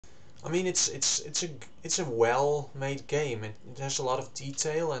I mean, it's a well-made game. It has a lot of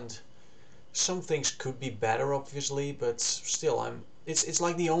detail, and some things could be better, obviously, but still, it's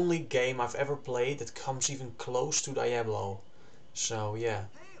like the only game I've ever played that comes even close to Diablo. So yeah.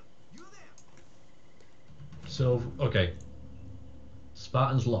 So, okay,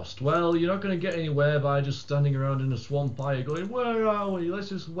 Spartans lost. Well, you're not going to get anywhere by just standing around in a swamp fire going, where are we? Let's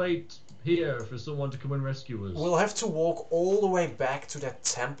just wait here for someone to come and rescue us. We'll have to walk all the way back to that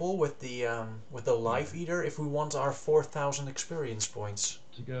temple with the life Yeah. eater if we want our 4,000 experience points.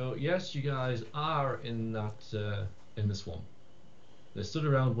 To go, yes, you guys are in the swamp. They stood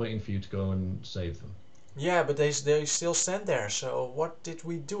around waiting for you to go and save them. Yeah, but they still stand there. So what did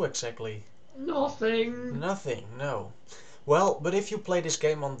we do exactly? Nothing. Nothing. No. Well, but if you play this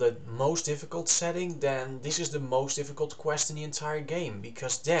game on the most difficult setting, then this is the most difficult quest in the entire game,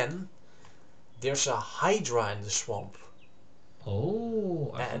 because then there's a Hydra in the swamp.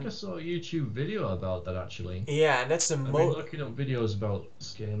 Oh, I think I And saw a YouTube video about that actually. yeah, and that's the I've been looking up videos about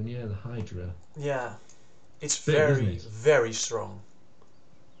this game, and yeah, the Hydra. yeah, it's It's big, isn't very it? very strong.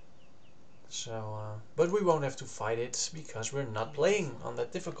 So, but we won't have to fight it because we're not playing on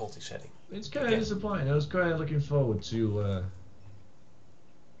that difficulty setting It's kind of again. disappointing. I was kind of looking forward to.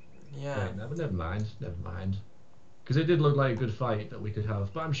 Yeah. Wait, never mind, never mind. Because it did look like a good fight that we could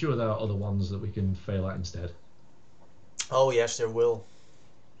have, but I'm sure there are other ones that we can fail at instead. Oh yes, there will.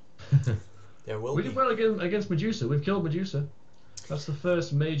 There will We did be. well against Medusa. We've killed Medusa. That's the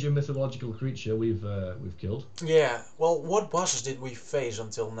first major mythological creature we've killed. Yeah. Well, what bosses did we face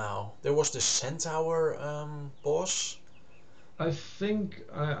until now? There was the Centaur boss. I think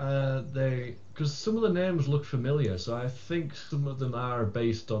they because some of the names look familiar, so I think some of them are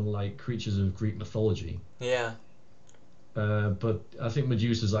based on like creatures of Greek mythology. Yeah. But I think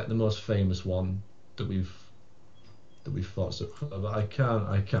Medusa's like the most famous one that we've fought so far. But I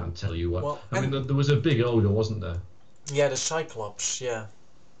can't tell you what. Well, I mean, and there was a big ogre, wasn't there? yeah, the Cyclops. Yeah.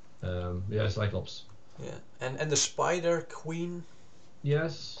 Yeah, Cyclops. Yeah. And the Spider Queen.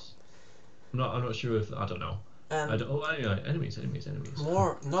 Yes. I'm not sure if I don't know. I And don't. Oh, anyway, enemies.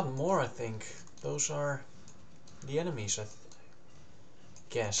 more, not more. I think those are the enemies. I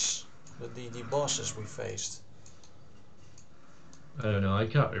guess the bosses we faced. I don't know. I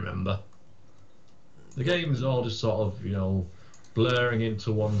can't remember. The Well, game's all just sort of blurring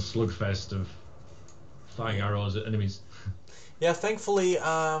into one slugfest of firing yeah. arrows at enemies. Yeah, thankfully,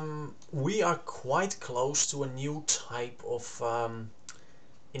 we are quite close to a new type of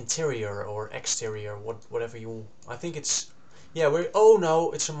interior or exterior, whatever you. I think it's. Yeah, we're. Oh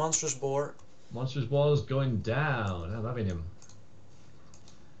no, it's a monstrous boar. Monsters Wars going down. I'm having him.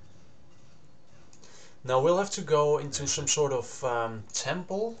 Now we'll have to go into some sort of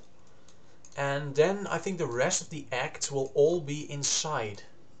temple, and then I think the rest of the act will all be inside.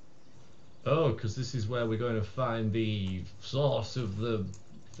 Oh, because this is where we're going to find the source of the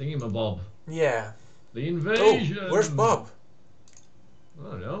thingamabob. Yeah. The Oh, where's invasion! Bob? I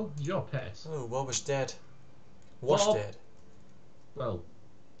don't know. He's your pet. Oh, Bob is dead. Was Bob! dead. Well,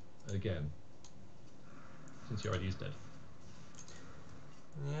 again, since he already is dead.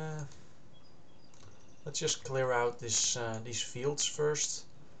 Yeah. Let's just clear out these fields first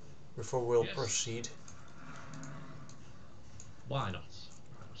before we'll Yes. proceed. Why not?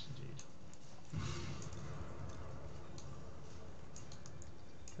 Why not indeed?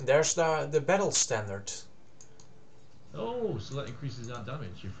 There's the battle standard. Oh, so that increases our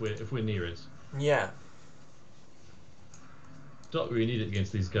damage if we're near it. Yeah. Don't really need it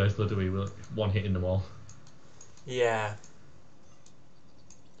against these guys, though, do we? We're one hitting them all. Yeah.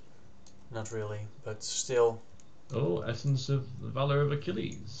 Not really, but still. Oh, essence of the valor of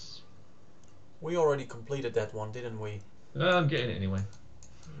Achilles. We already completed that one, didn't we? I'm getting it anyway.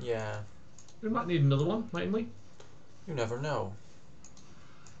 Yeah. We might need another one, mightn't we? You never know.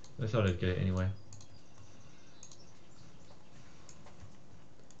 I thought I'd get it anyway.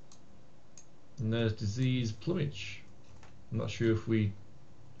 And there's disease plumage. I'm not sure if we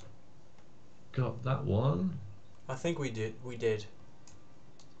got that one. I think we did. We did.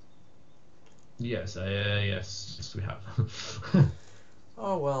 Yes, we have.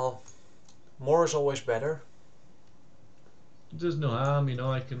 Oh well. More is always better. There's no harm,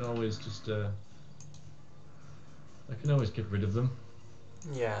 I can always just, I can always get rid of them.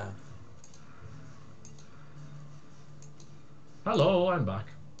 Yeah. Hello, I'm back.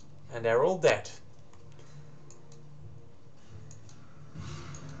 And they're all dead.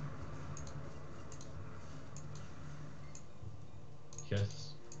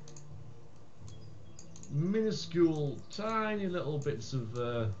 Yes. Minuscule, tiny little bits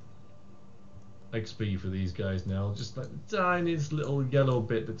of XP for these guys now. Just like the tiniest little yellow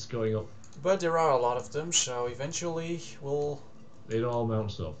bit that's going up. But there are a lot of them, so eventually we'll. It all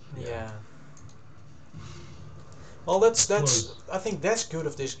mounts up. Yeah. Yeah. Well, I that's suppose. I think that's good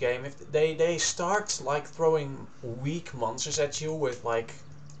of this game. If they start like throwing weak monsters at you with like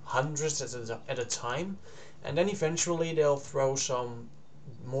hundreds at a time, and then eventually they'll throw some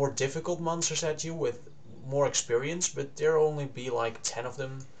more difficult monsters at you with more experience, but there'll only be like 10 of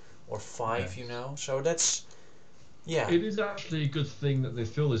them or 5, you Yes. know. So that's yeah. It is actually a good thing that they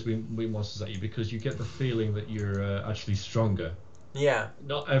throw these wee monsters at you because you get the feeling that you're actually stronger. Yeah.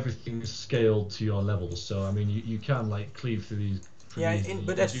 Not everything is scaled to your levels, so I mean you can like cleave through these pretty Yeah, easily.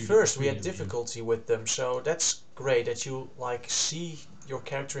 but You at do get the first we had feeling that you. difficulty with them, so that's great that you like see your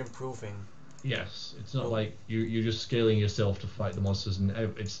character improving. Yes, it's not You'll, like you're just scaling yourself to fight the monsters, and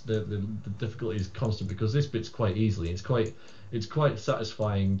it's the difficulty is constant because this bit's quite easily. It's quite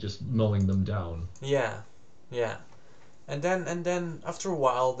satisfying just mowing them down. yeah, yeah. And then after a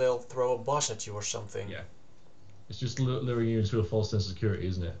while they'll throw a boss at you or something. Yeah, it's just luring you into a false sense of security,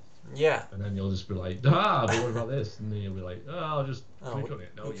 isn't it? Yeah. And then you'll just be like, ah, but what about this? And then you'll be like, oh, I'll just Oh, click on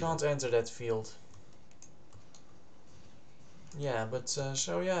it. No, we you can't don't. enter that field. Yeah, but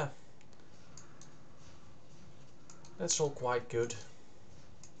so yeah, that's all quite good.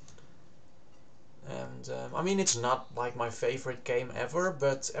 And I mean, it's not like my favorite game ever,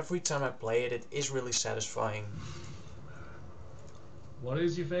 but every time I play it, it is really satisfying. What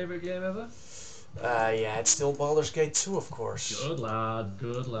is your favorite game ever? Yeah, it's still Baldur's Gate 2, of course. Good lad,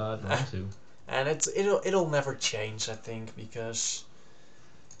 good lad. Mine too. And it'll never change, I think, because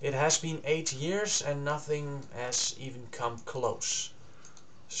it has been 8 years and nothing has even come close.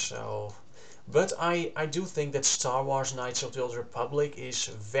 So, but I do think that Star Wars Knights of the Old Republic is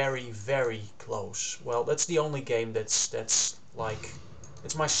very, very close. Well, that's the only game that's like,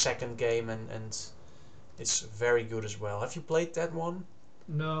 it's my second game, and it's very good as well. Have you played that one?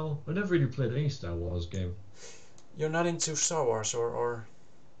 No, I never really played any Star Wars game. You're not into Star Wars, or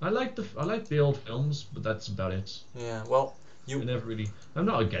I like the old films, but that's about it. yeah, well, I you, never really. I'm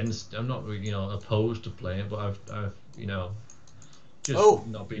not against. I'm not really, opposed to playing it, but I've just oh,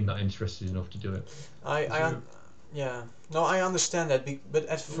 not been that interested enough to do it. I, Is I, there? un- yeah, no, I understand that, but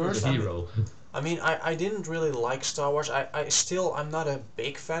at Who was the first, hero? I didn't really like Star Wars. I'm not a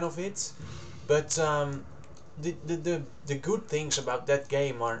big fan of it, but the good things about that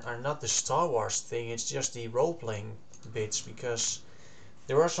game are not the Star Wars thing. It's just the role playing bits, because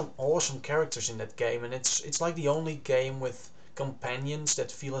there are some awesome characters in that game, and it's like the only game with companions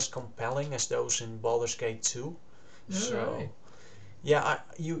that feel as compelling as those in Baldur's Gate 2. All So right. yeah,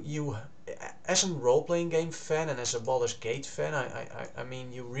 you as a role playing game fan and as a Baldur's Gate fan, I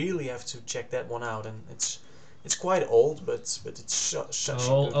mean you really have to check that one out, and it's quite old, but it's such a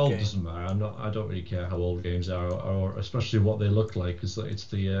Oh, good old game. doesn't matter. I'm not. I don't really care how old games are, or especially what they look like. It's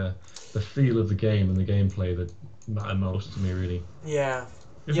the feel of the game and the gameplay that matter most to me, really. Yeah,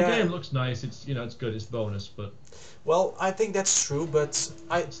 If a yeah. game looks nice, it's good. It's bonus, but Well, I think that's true, but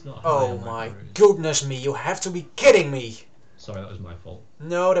I. it's not high Oh on my my priority. goodness me! You have to be kidding me! Sorry, that was my fault.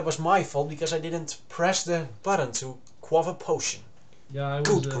 No, that was my fault because I didn't press the button to quaff a potion. Yeah, I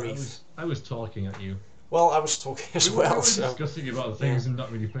was Good uh, I grief. was I was talking at you. Well, I was talking as We well, were so discussing about yeah. things and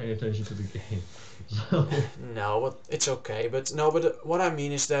not really paying attention to the game. So No, but it's okay. But no, but what I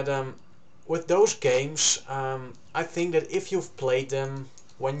mean is that with those games, I think that if you've played them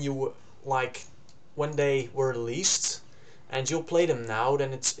when you like when they were released, and you'll play them now,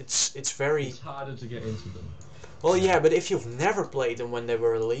 then it's very it's harder to get into them. well, Yeah. yeah. But if you've never played them when they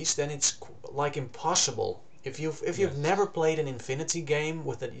were released, then it's like impossible. If you've never Yes. played an Infinity game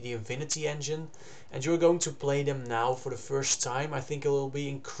with the Infinity engine, and you're going to play them now for the first time, I think it will be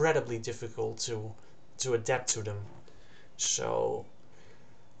incredibly difficult to adapt to them. So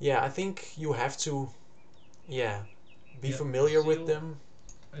yeah, I think you have to yeah be Yep. familiar with them.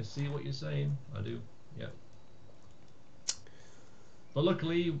 I see what you're saying. I do. Yeah. But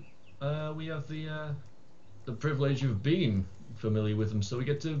luckily, we have the privilege of being familiar with them, so we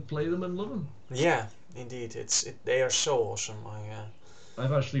get to play them and love them. Yeah, indeed, they are so awesome.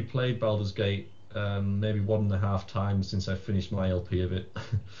 I've actually played Baldur's Gate maybe 1.5 times since I finished my LP of it,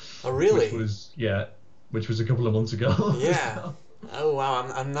 Oh which really? was yeah, which was a couple of months ago. Yeah. So, Oh wow,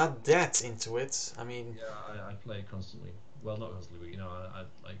 I'm not that into it. I mean, yeah, I play it constantly. Well, not constantly, but I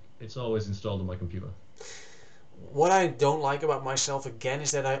like it's always installed on my computer. what I don't like about myself again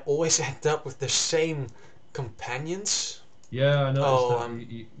is that I always end up with the same companions. Yeah, I noticed Oh,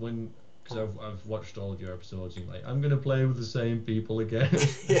 that when because I've watched all of your episodes. You're like, I'm gonna play with the same people again.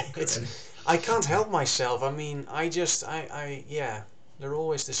 yeah, Great. I can't help myself. I mean, I just, yeah. They're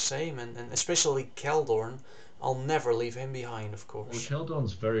always the same, and especially Keldorn. I'll never leave him behind, of Well, course.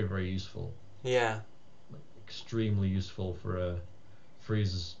 Keldon's very, very useful. Yeah, Like, extremely useful for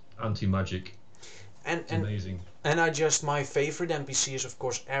his anti-magic. and It's and amazing. and my favorite NPC is of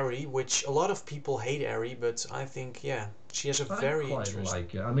course Eri, which a lot of people hate Eri, but I think yeah, she has a I very quite interesting.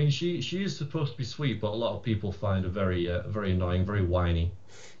 like it. I mean, she is supposed to be sweet, but a lot of people find her very very annoying, very whiny.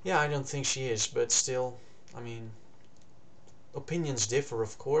 Yeah, I don't think she is, but still, I mean, opinions differ,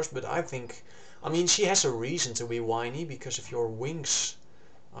 of course. But I mean, she has a reason to be whiny because if your wings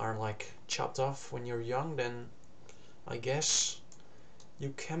are like chopped off when you're young, then I guess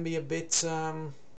you can be a bit